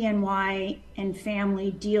FDNY and family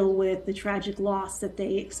deal with the tragic loss that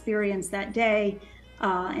they experienced that day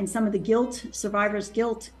and some of the guilt, survivor's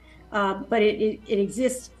guilt. But it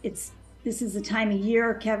exists. This is the time of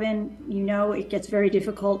year, Kevin, it gets very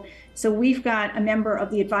difficult. So we've got a member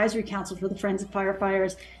of the advisory council for the Friends of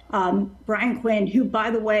Firefighters, Brian Quinn, who,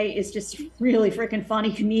 by the way, is just really freaking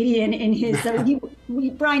funny comedian in his,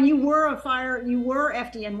 Brian, you were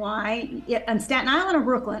FDNY on Staten Island or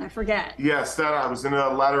Brooklyn? I forget. Yeah, Staten Island. I was in a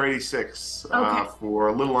Ladder 86 for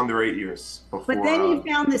a little under 8 years. Before, but then you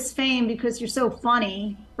found this fame because you're so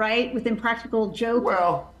funny, right? With Impractical Joke.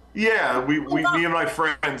 Well, yeah, me and my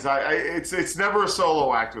friends. It's never a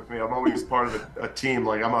solo act with me. I'm always part of a team.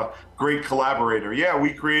 Like, I'm a great collaborator. Yeah,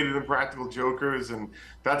 we created Impractical Jokers, and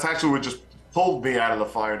that's actually what just pulled me out of the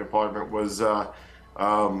fire department was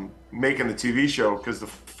making the TV show. Because the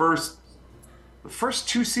first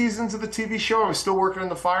 2 seasons of the TV show, I was still working in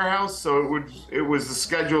the firehouse, so the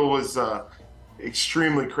schedule was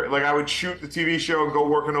extremely like I would shoot the TV show and go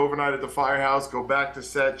working overnight at the firehouse, go back to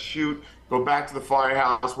set, shoot, go back to the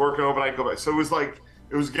firehouse, working overnight, go back. So it was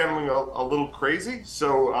getting a little crazy.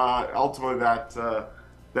 So ultimately that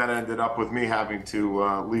ended up with me having to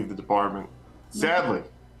leave the department, sadly.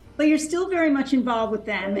 But you're still very much involved with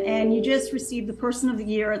them, and you just received the Person of the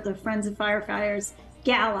Year at the Friends of Firefighters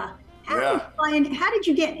Gala. How did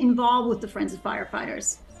you get involved with the Friends of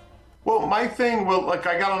Firefighters? Well, my thing,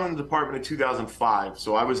 I got on in the department in 2005,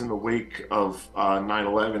 so I was in the wake of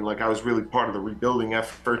 9/11. I was really part of the rebuilding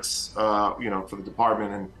efforts, for the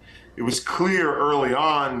department, and it was clear early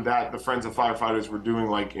on that the Friends of Firefighters were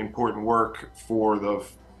doing important work for the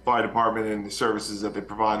fire department, and the services that they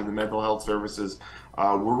provided, the mental health services,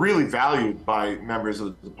 were really valued by members of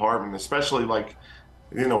the department, especially when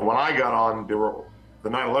I got on, the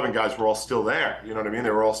 9/11 guys were all still there. You know what I mean? They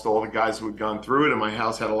were all still all the guys who had gone through it, and my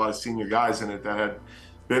house had a lot of senior guys in it that had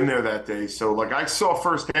been there that day. So I saw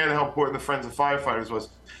firsthand how important the Friends of Firefighters was.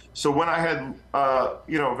 So when I had,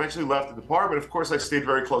 eventually left the department, of course I stayed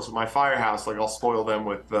very close with my firehouse. I'll spoil them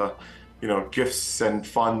with, gifts and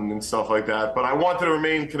fun and stuff like that. But I wanted to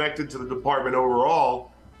remain connected to the department overall.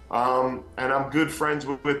 And I'm good friends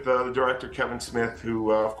with the director, Kevin Smith,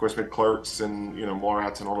 who, of course, made Clerks and,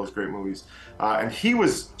 Mallrats and all those great movies. And he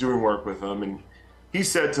was doing work with them. And he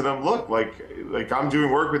said to them, look, I'm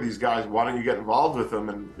doing work with these guys. Why don't you get involved with them?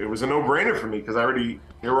 And it was a no-brainer for me because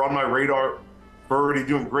they were on my radar already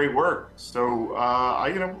doing great work. So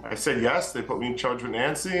I said yes. They put me in charge with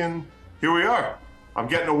Nancy, and here we are. I'm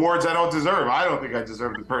getting awards I don't deserve. I don't think I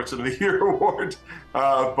deserve the Person of the Year award,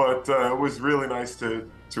 but it was really nice to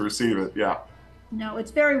receive it. Yeah. No,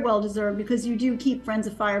 it's very well deserved, because you do keep Friends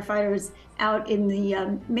of Firefighters out in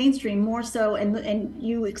the mainstream more so, and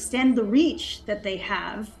you extend the reach that they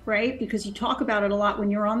have, right? Because you talk about it a lot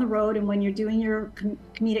when you're on the road and when you're doing your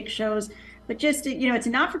comedic shows. But just, it's a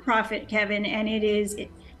not-for-profit, Kevin, and the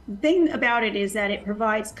thing about it is that it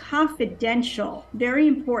provides confidential, very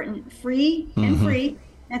important, free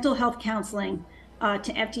mental health counseling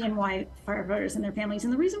to FDNY firefighters and their families.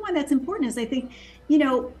 And the reason why that's important is I think,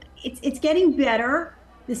 it's getting better.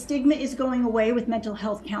 The stigma is going away with mental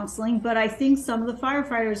health counseling, but I think some of the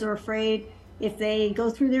firefighters are afraid if they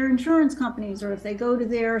go through their insurance companies or if they go to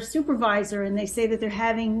their supervisor and they say that they're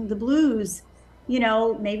having the blues,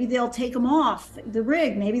 maybe they'll take them off the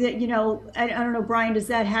rig. Maybe that, I don't know, Brian, does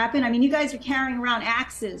that happen? I mean, you guys are carrying around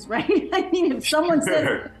axes, right? I mean, if someone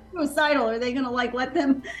says suicidal, are they going to let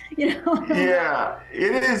them, Yeah,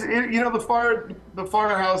 it is. The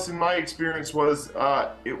firehouse, in my experience, was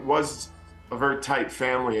it was a very tight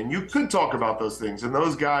family, and you could talk about those things. And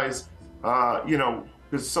those guys,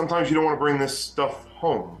 because sometimes you don't want to bring this stuff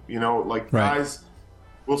home. Guys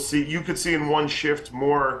will see. You could see in one shift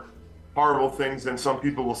more horrible things than some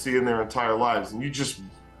people will see in their entire lives, and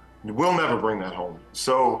we'll never bring that home.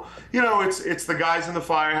 So it's the guys in the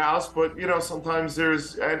firehouse, but sometimes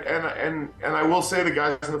there's and I will say the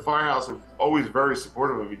guys in the firehouse are always very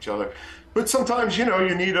supportive of each other, but sometimes you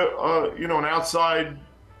need an outside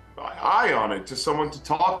eye on it, just someone to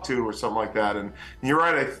talk to or something like that. And you're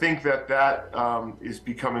right, I think that is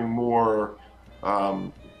becoming more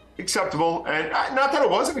acceptable, and not that it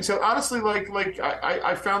wasn't acceptable. Honestly,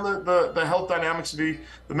 I found the health dynamics to be,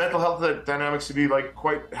 the mental health dynamics to be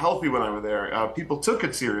quite healthy when I was there. People took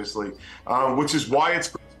it seriously, which is why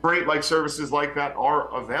it's great services like that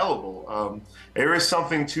are available. There is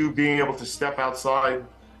something to being able to step outside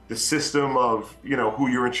the system of who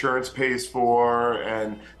your insurance pays for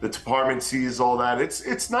and the department sees all that.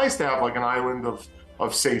 It's nice to have an island of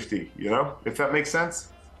safety, if that makes sense.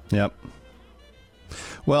 Yep.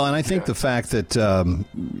 Well, and I think the fact that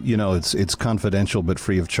it's confidential but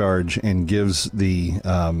free of charge and gives the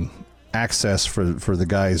access for the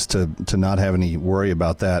guys to not have any worry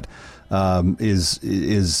about that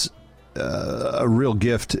is a real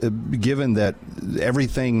gift, given that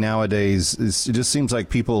everything nowadays it just seems like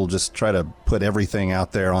people just try to put everything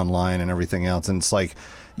out there online and everything else, and it's like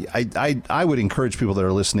I would encourage people that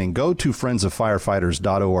are listening, go to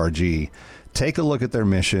friendsoffirefighters.org. Take a look at their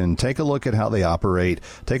mission, take a look at how they operate,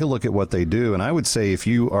 take a look at what they do. And I would say if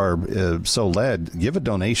you are so led, give a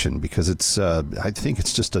donation, because it's I think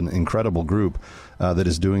it's just an incredible group that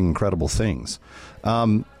is doing incredible things.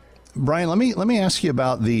 Brian, let me ask you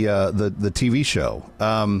about the TV show.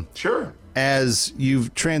 Sure. As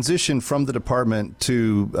you've transitioned from the department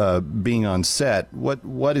to being on set,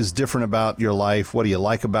 what is different about your life? What do you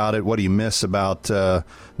like about it? What do you miss about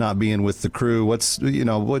not being with the crew? What's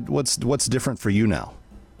different for you now?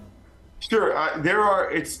 Sure,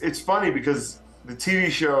 it's funny because the TV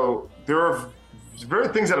show, there are very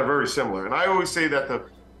things that are very similar, and I always say that the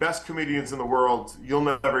best comedians in the world you'll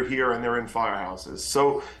never hear, and they're in firehouses.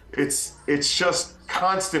 So it's just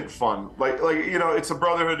constant fun, it's a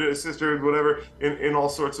brotherhood, a sisterhood, whatever, in all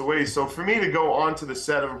sorts of ways. So for me to go onto the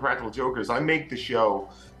set of Impractical Jokers, I make the show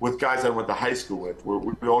with guys I went to high school with.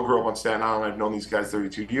 We all grew up on Staten Island. I've known these guys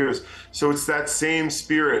 32 years. So it's that same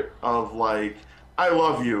spirit of I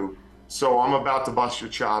love you, so I'm about to bust your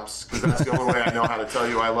chops, because that's the only way I know how to tell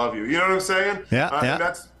you I love you. You know what I'm saying?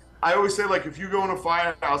 Yeah. I always say, if you go in a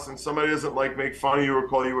firehouse and somebody doesn't make fun of you or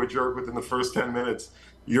call you a jerk within the first 10 minutes,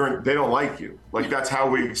 they don't like you. That's how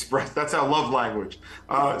we express, that's our love language.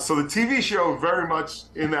 So the TV show, very much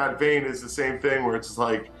in that vein, is the same thing, where it's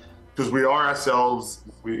because we are ourselves,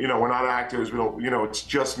 we're not actors, we don't, it's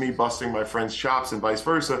just me busting my friend's chops and vice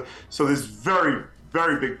versa. So there's very,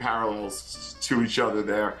 very big parallels to each other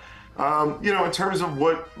there. In terms of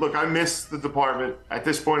I miss the department. At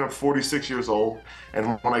this point, I'm 46 years old,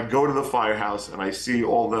 and when I go to the firehouse and I see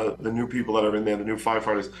all the new people that are in there, the new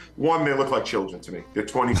firefighters, one, they look like children to me. They're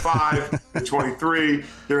 25, they're 23,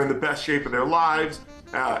 they're in the best shape of their lives,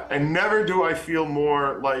 and never do I feel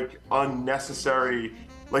more unnecessary.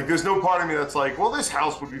 There's no part of me that's well, this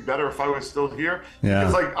house would be better if I was still here. Yeah.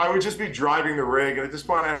 Because I would just be driving the rig, and at this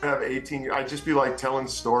point I'd have 18, I'd just be telling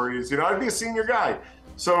stories. I'd be a senior guy.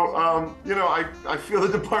 So, I feel the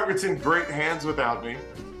department's in great hands without me.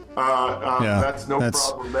 That's no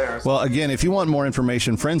problem there. Well, again, if you want more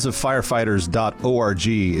information, friendsoffirefighters.org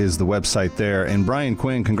is the website there. And Brian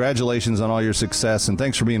Quinn, congratulations on all your success, and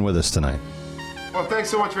thanks for being with us tonight. Well, thanks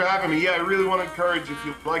so much for having me. Yeah, I really want to encourage, if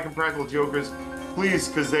you like Impractical Jokers, please,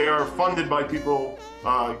 because they are funded by people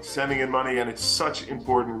sending in money, and it's such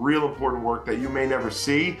real important work that you may never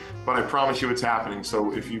see, but I promise you it's happening.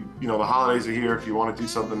 So if the holidays are here, if you want to do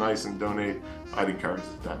something nice and donate, I'd encourage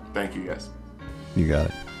that. Thank you, guys. You got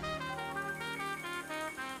it.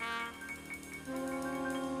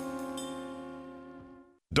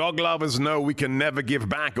 Dog lovers know we can never give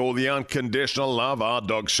back all the unconditional love our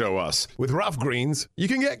dogs show us. With Rough Greens, you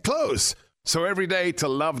can get close. So every day, to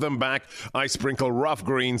love them back, I sprinkle Rough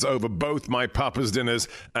Greens over both my puppers' dinners,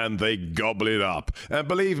 and they gobble it up. And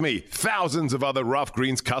believe me, thousands of other Rough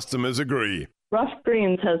Greens customers agree. Rough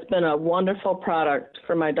Greens has been a wonderful product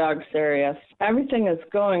for my dog, Sirius. Everything is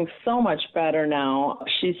going so much better now.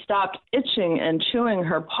 She stopped itching and chewing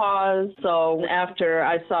her paws, so after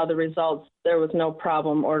I saw the results, there was no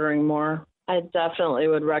problem ordering more. I definitely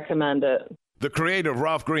would recommend it. The creator of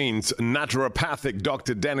Rough Greens, naturopathic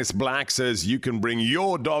Dr. Dennis Black, says you can bring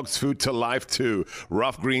your dog's food to life too.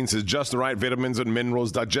 Rough Greens has just the right vitamins and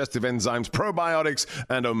minerals, digestive enzymes, probiotics,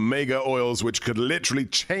 and omega oils, which could literally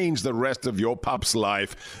change the rest of your pup's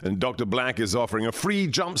life. And Dr. Black is offering a free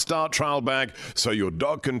Jumpstart trial bag so your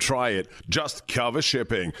dog can try it. Just cover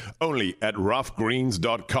shipping. Only at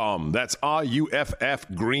roughgreens.com. That's RUFF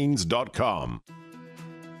greens.com.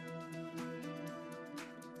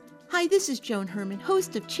 Hi, this is Joan Herman,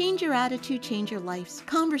 host of Change Your Attitude, Change Your Life's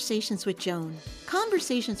Conversations with Joan.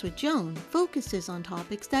 Conversations with Joan focuses on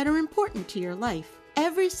topics that are important to your life.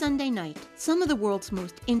 Every Sunday night, some of the world's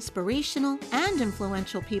most inspirational and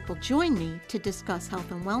influential people join me to discuss health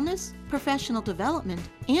and wellness, professional development,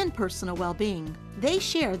 and personal well-being. They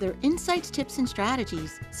share their insights, tips, and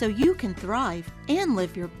strategies so you can thrive and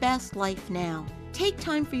live your best life now. Take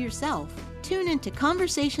time for yourself. Tune into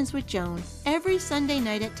Conversations with Joan every Sunday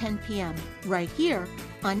night at 10 p.m. right here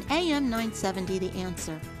on AM 970 The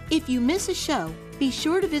Answer. If you miss a show, be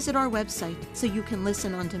sure to visit our website so you can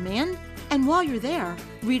listen on demand. And while you're there,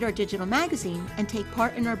 read our digital magazine and take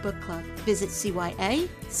part in our book club. Visit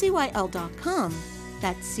CYACYL.com.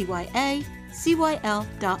 That's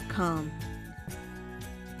CYACYL.com.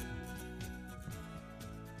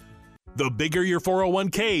 The bigger your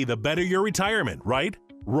 401k, the better your retirement, right?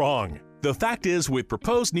 Wrong. The fact is, with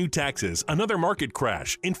proposed new taxes, another market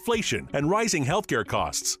crash, inflation, and rising healthcare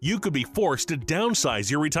costs, you could be forced to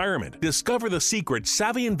downsize your retirement. Discover the secret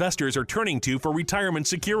savvy investors are turning to for retirement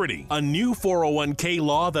security. A new 401k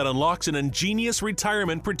law that unlocks an ingenious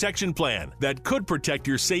retirement protection plan that could protect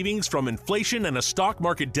your savings from inflation and a stock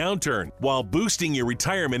market downturn while boosting your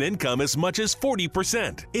retirement income as much as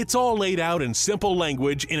 40%. It's all laid out in simple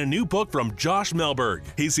language in a new book from Josh Melberg.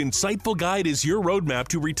 His insightful guide is your roadmap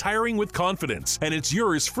to retiring with confidence, and it's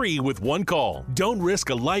yours free with one call. Don't risk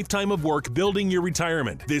a lifetime of work building your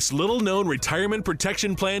retirement. This little-known retirement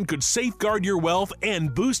protection plan could safeguard your wealth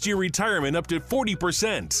and boost your retirement up to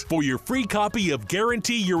 40%. For your free copy of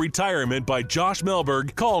Guarantee Your Retirement by Josh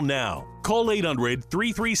Melberg, call now. Call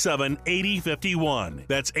 800-337-8051.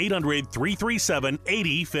 That's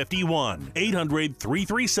 800-337-8051.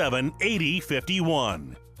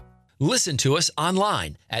 800-337-8051. Listen to us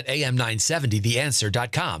online at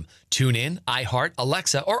am970theanswer.com. Tune in, iHeart,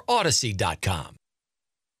 Alexa, or Odyssey.com.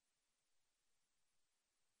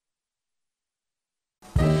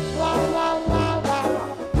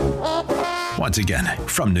 Once again,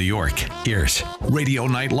 from New York, here's Radio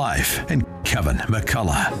Night Live and Kevin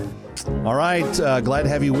McCullough. All right, glad to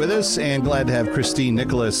have you with us, and glad to have Christine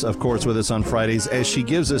Nicholas, of course, with us on Fridays as she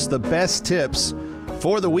gives us the best tips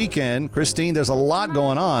for the weekend. Christine, there's a lot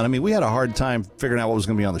going on. I mean, we had a hard time figuring out what was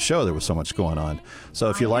going to be on the show. There was so much going on. So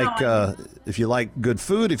if you like good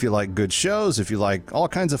food, if you like good shows, if you like all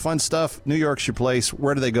kinds of fun stuff, New York's your place.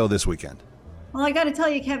 Where do they go this weekend? Well, I got to tell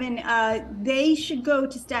you, Kevin, they should go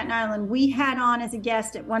to Staten Island. We had on as a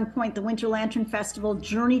guest at one point the Winter Lantern Festival,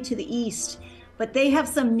 Journey to the East. But they have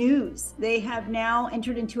some news. They have now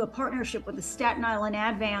entered into a partnership with the Staten Island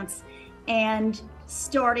Advance, and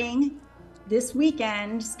starting this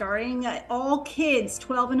weekend, all kids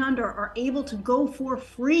 12 and under are able to go for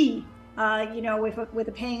free, with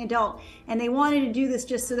a paying adult. And they wanted to do this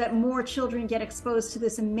just so that more children get exposed to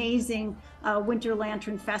this amazing Winter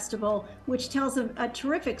Lantern Festival, which tells a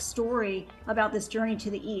terrific story about this journey to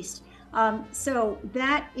the East. So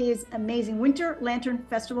that is amazing.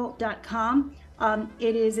 WinterLanternFestival.com.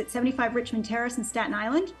 It is at 75 Richmond Terrace in Staten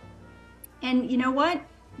Island. And you know what?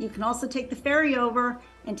 You can also take the ferry over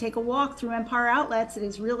and take a walk through Empire Outlets. It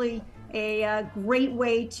is really a great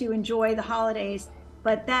way to enjoy the holidays.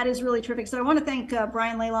 But that is really terrific. So I want to thank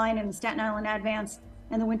Brian Leyline and the Staten Island Advance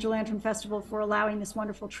and the Winter Lantern Festival for allowing this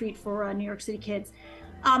wonderful treat for New York City kids.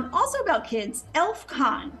 Also about kids,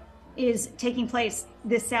 ElfCon is taking place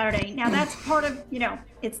this Saturday. Now that's part of,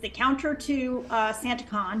 it's the counter to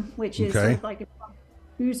SantaCon, which is sort of like a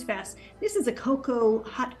booze fest. This is a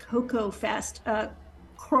hot cocoa fest,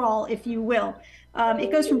 crawl, if you will.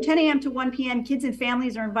 It goes from 10 a.m. to 1 p.m. Kids and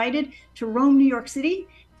families are invited to roam New York City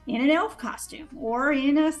in an elf costume or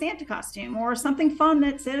in a Santa costume or something fun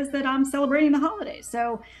that says that I'm celebrating the holidays.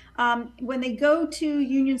 So when they go to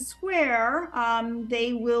Union Square,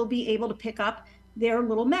 they will be able to pick up their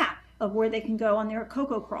little map of where they can go on their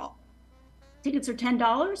cocoa crawl. Tickets are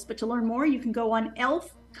 $10, but to learn more, you can go on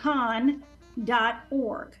elfcon.org,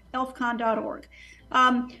 elfcon.org.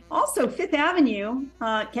 Also, Fifth Avenue,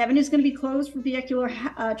 Kevin, is going to be closed for vehicular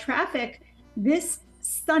traffic this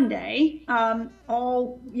Sunday,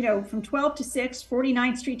 all, from 12 to 6,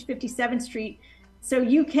 49th Street to 57th Street. So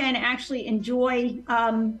you can actually enjoy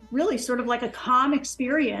really sort of like a calm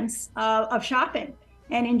experience of shopping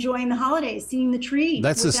and enjoying the holidays, seeing the tree.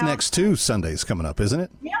 That's this next 2 Sundays coming up, isn't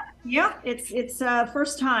it? Yeah, it's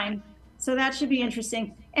first time. So that should be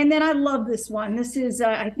interesting. And then I love this one. This is,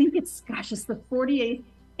 I think it's the 48th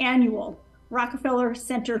annual Rockefeller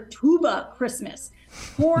Center Tuba Christmas.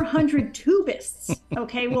 400 tubists,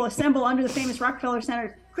 will assemble under the famous Rockefeller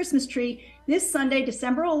Center Christmas tree this Sunday,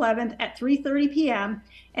 December 11th at 3:30 p.m.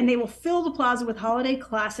 And they will fill the plaza with holiday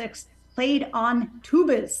classics played on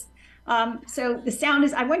tubas. So the sound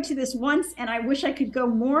is, I went to this once and I wish I could go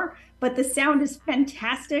more, but the sound is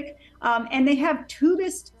fantastic. And they have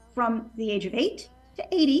tubists from the age of 8 to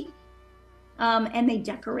 80. And they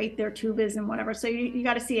decorate their tubas and whatever. So you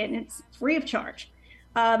got to see it, and it's free of charge.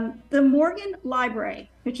 The Morgan Library,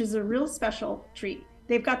 which is a real special treat.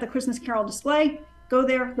 They've got the Christmas Carol display. Go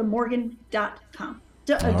there, themorgan.com.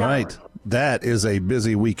 All right. That is a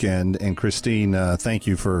busy weekend. And Christine, thank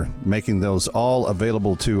you for making those all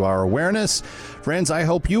available to our awareness. Friends, I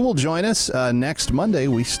hope you will join us next Monday.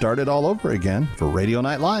 We start it all over again for Radio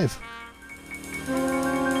Night Live.